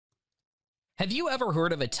Have you ever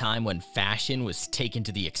heard of a time when fashion was taken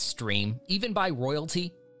to the extreme, even by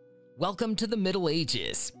royalty? Welcome to the Middle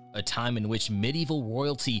Ages, a time in which medieval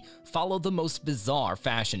royalty followed the most bizarre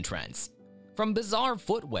fashion trends. From bizarre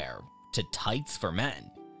footwear to tights for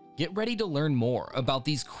men, get ready to learn more about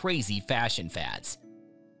these crazy fashion fads.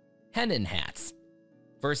 Hennin hats.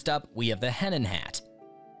 First up, we have the hennin hat.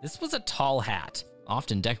 This was a tall hat,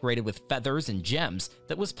 often decorated with feathers and gems,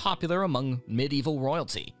 that was popular among medieval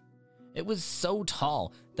royalty. It was so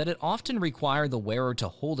tall that it often required the wearer to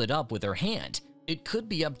hold it up with their hand. It could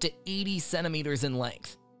be up to 80 centimeters in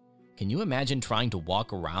length. Can you imagine trying to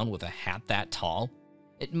walk around with a hat that tall?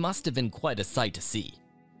 It must have been quite a sight to see.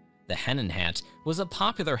 The hennin hat was a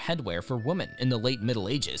popular headwear for women in the late Middle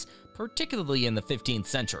Ages, particularly in the 15th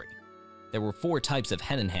century. There were 4 types of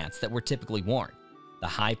hennin hats that were typically worn: the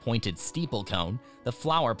high-pointed steeple cone, the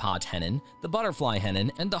flower pot hennin, the butterfly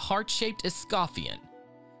hennin, and the heart-shaped escoffion.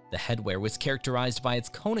 The headwear was characterized by its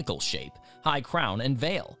conical shape, high crown, and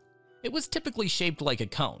veil. It was typically shaped like a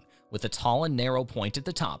cone, with a tall and narrow point at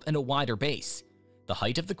the top and a wider base. The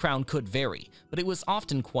height of the crown could vary, but it was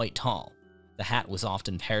often quite tall. The hat was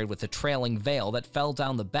often paired with a trailing veil that fell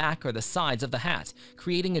down the back or the sides of the hat,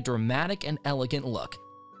 creating a dramatic and elegant look.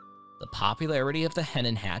 The popularity of the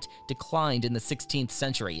hennin hat declined in the 16th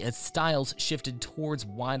century as styles shifted towards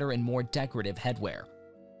wider and more decorative headwear.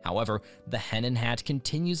 However, the hennin hat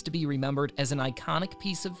continues to be remembered as an iconic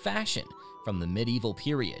piece of fashion from the medieval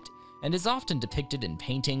period and is often depicted in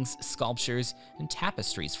paintings, sculptures, and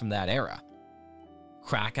tapestries from that era.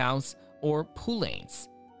 Crakows or poulaines.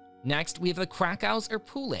 Next, we have the crakows or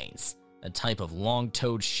poulaines, a type of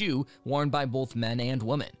long-toed shoe worn by both men and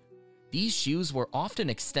women. These shoes were often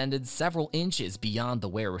extended several inches beyond the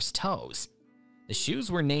wearer's toes. The shoes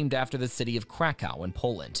were named after the city of Krakow in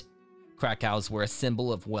Poland. Crakows were a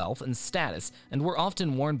symbol of wealth and status and were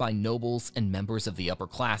often worn by nobles and members of the upper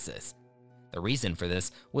classes. The reason for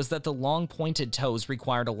this was that the long pointed toes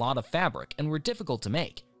required a lot of fabric and were difficult to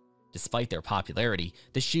make. Despite their popularity,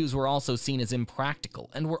 the shoes were also seen as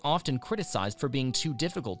impractical and were often criticized for being too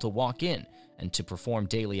difficult to walk in and to perform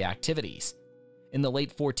daily activities. In the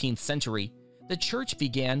late 14th century, the church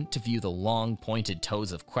began to view the long pointed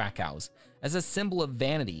toes of Crakows as a symbol of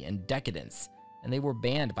vanity and decadence, and they were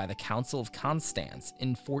banned by the Council of Constance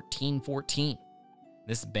in 1414.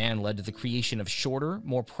 This ban led to the creation of shorter,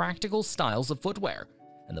 more practical styles of footwear,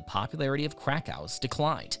 and the popularity of crakows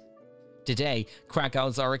declined. Today,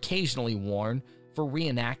 crakows are occasionally worn for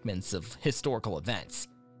reenactments of historical events.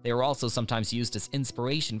 They are also sometimes used as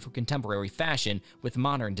inspiration for contemporary fashion, with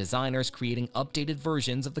modern designers creating updated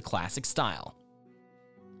versions of the classic style.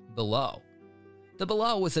 Bliaut. The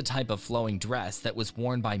bliaut was a type of flowing dress that was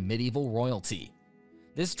worn by medieval royalty.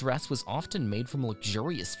 This dress was often made from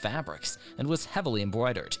luxurious fabrics and was heavily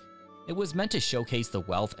embroidered. It was meant to showcase the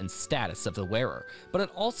wealth and status of the wearer, but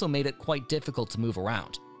it also made it quite difficult to move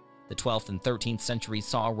around. The 12th and 13th centuries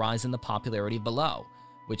saw a rise in the popularity of bliaut,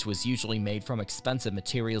 which was usually made from expensive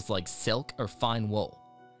materials like silk or fine wool.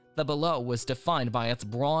 The bliaut was defined by its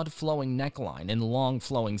broad flowing neckline and long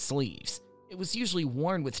flowing sleeves. It was usually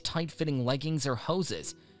worn with tight-fitting leggings or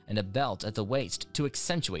hoses and a belt at the waist to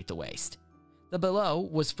accentuate the waist. The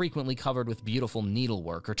bliaut was frequently covered with beautiful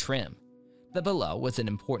needlework or trim. The bliaut was an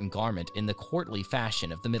important garment in the courtly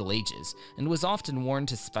fashion of the Middle Ages and was often worn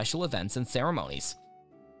to special events and ceremonies.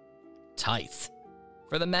 Tights.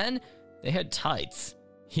 For the men, they had tights.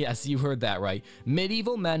 Yes, you heard that right.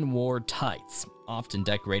 Medieval men wore tights, often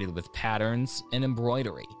decorated with patterns and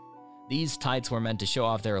embroidery. These tights were meant to show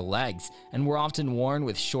off their legs and were often worn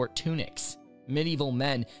with short tunics. Medieval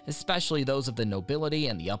men, especially those of the nobility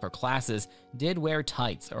and the upper classes, did wear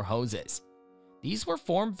tights or hoses. These were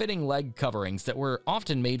form-fitting leg coverings that were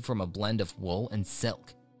often made from a blend of wool and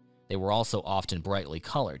silk. They were also often brightly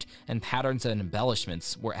colored, and patterns and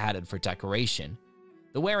embellishments were added for decoration.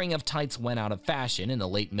 The wearing of tights went out of fashion in the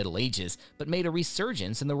late Middle Ages, but made a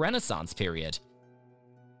resurgence in the Renaissance period.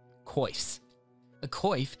 Coifs. A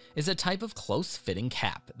coif is a type of close-fitting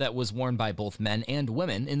cap that was worn by both men and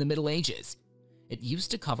women in the Middle Ages. It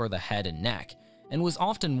used to cover the head and neck, and was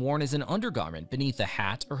often worn as an undergarment beneath a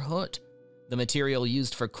hat or hood. The material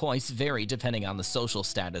used for coifs varied depending on the social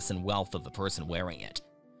status and wealth of the person wearing it.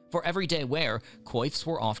 For everyday wear, coifs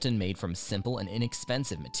were often made from simple and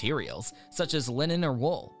inexpensive materials, such as linen or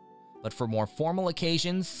wool. But for more formal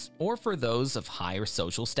occasions, or for those of higher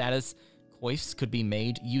social status, coifs could be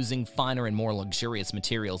made using finer and more luxurious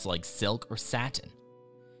materials like silk or satin.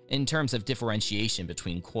 In terms of differentiation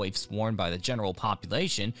between coifs worn by the general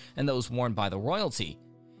population and those worn by the royalty,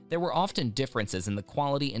 there were often differences in the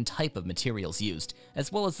quality and type of materials used,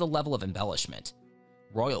 as well as the level of embellishment.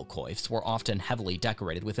 Royal coifs were often heavily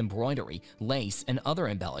decorated with embroidery, lace, and other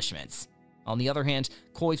embellishments. On the other hand,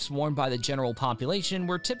 coifs worn by the general population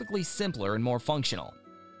were typically simpler and more functional.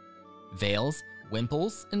 Veils,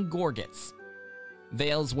 wimples, and gorgets.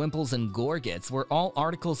 Veils, wimples, and gorgets were all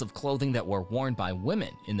articles of clothing that were worn by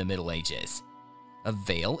women in the Middle Ages. A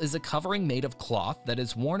veil is a covering made of cloth that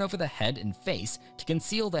is worn over the head and face to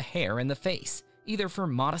conceal the hair and the face, either for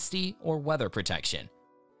modesty or weather protection.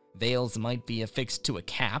 Veils might be affixed to a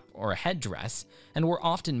cap or a headdress and were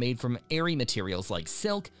often made from airy materials like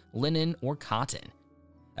silk, linen, or cotton.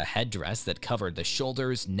 A headdress that covered the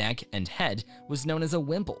shoulders, neck, and head was known as a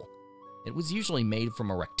wimple. It was usually made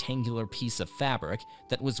from a rectangular piece of fabric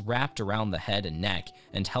that was wrapped around the head and neck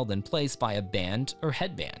and held in place by a band or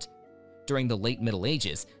headband. During the late Middle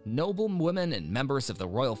Ages, noble women and members of the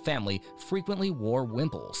royal family frequently wore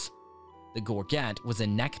wimples. The gorget was a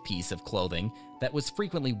neck piece of clothing that was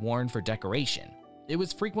frequently worn for decoration. It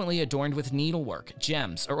was frequently adorned with needlework,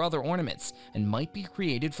 gems, or other ornaments, and might be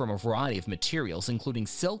created from a variety of materials including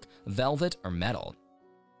silk, velvet, or metal.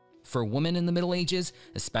 For women in the Middle Ages,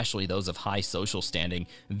 especially those of high social standing,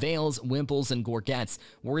 veils, wimples, and gorgets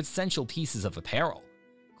were essential pieces of apparel,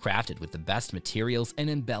 crafted with the best materials and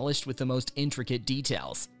embellished with the most intricate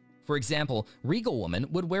details. For example, regal women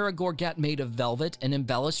would wear a gorget made of velvet and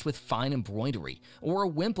embellished with fine embroidery, or a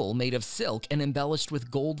wimple made of silk and embellished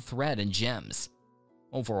with gold thread and gems.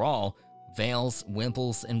 Overall, veils,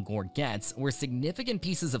 wimples, and gorgets were significant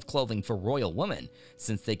pieces of clothing for royal women,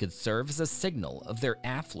 since they could serve as a signal of their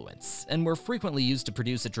affluence and were frequently used to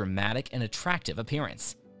produce a dramatic and attractive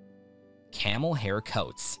appearance. Camel hair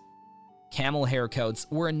coats. Camel hair coats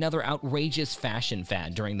were another outrageous fashion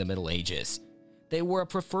fad during the Middle Ages. They were a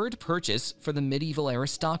preferred purchase for the medieval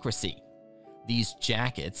aristocracy. These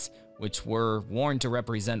jackets, which were worn to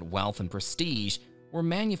represent wealth and prestige, were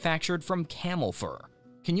manufactured from camel fur.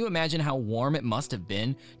 Can you imagine how warm it must have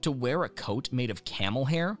been to wear a coat made of camel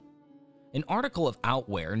hair? An article of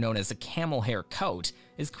outwear known as a camel hair coat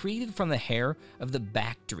is created from the hair of the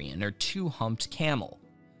Bactrian or two-humped camel.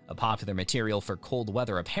 A popular material for cold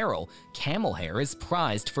weather apparel, camel hair is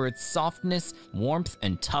prized for its softness, warmth,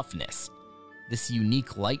 and toughness. This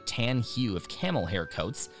unique light tan hue of camel hair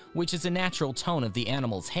coats, which is a natural tone of the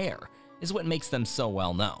animal's hair, is what makes them so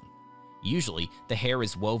well known. Usually, the hair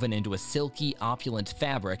is woven into a silky, opulent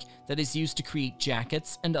fabric that is used to create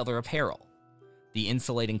jackets and other apparel. The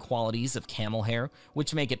insulating qualities of camel hair,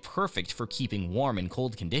 which make it perfect for keeping warm in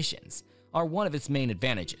cold conditions, are one of its main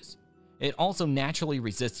advantages. It also naturally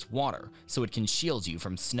resists water, so it can shield you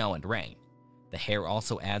from snow and rain. The hair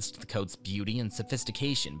also adds to the coat's beauty and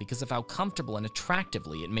sophistication because of how comfortable and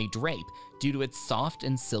attractively it may drape due to its soft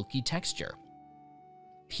and silky texture.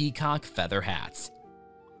 Peacock feather hats.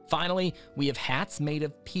 Finally, we have hats made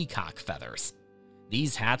of peacock feathers.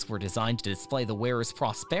 These hats were designed to display the wearer's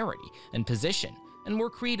prosperity and position and were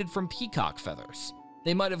created from peacock feathers.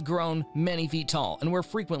 They might have grown many feet tall and were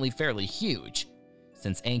frequently fairly huge.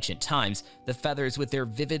 Since ancient times, the feathers with their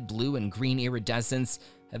vivid blue and green iridescence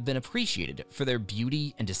have been appreciated for their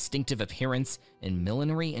beauty and distinctive appearance in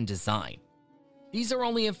millinery and design. These are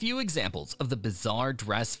only a few examples of the bizarre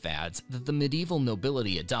dress fads that the medieval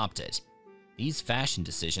nobility adopted. These fashion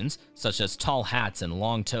decisions, such as tall hats and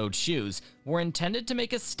long-toed shoes, were intended to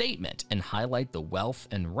make a statement and highlight the wealth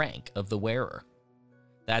and rank of the wearer.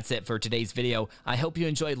 That's it for today's video. I hope you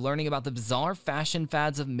enjoyed learning about the bizarre fashion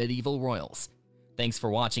fads of medieval royals. Thanks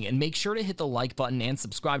for watching, and make sure to hit the like button and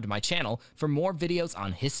subscribe to my channel for more videos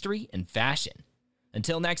on history and fashion.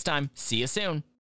 Until next time, see you soon!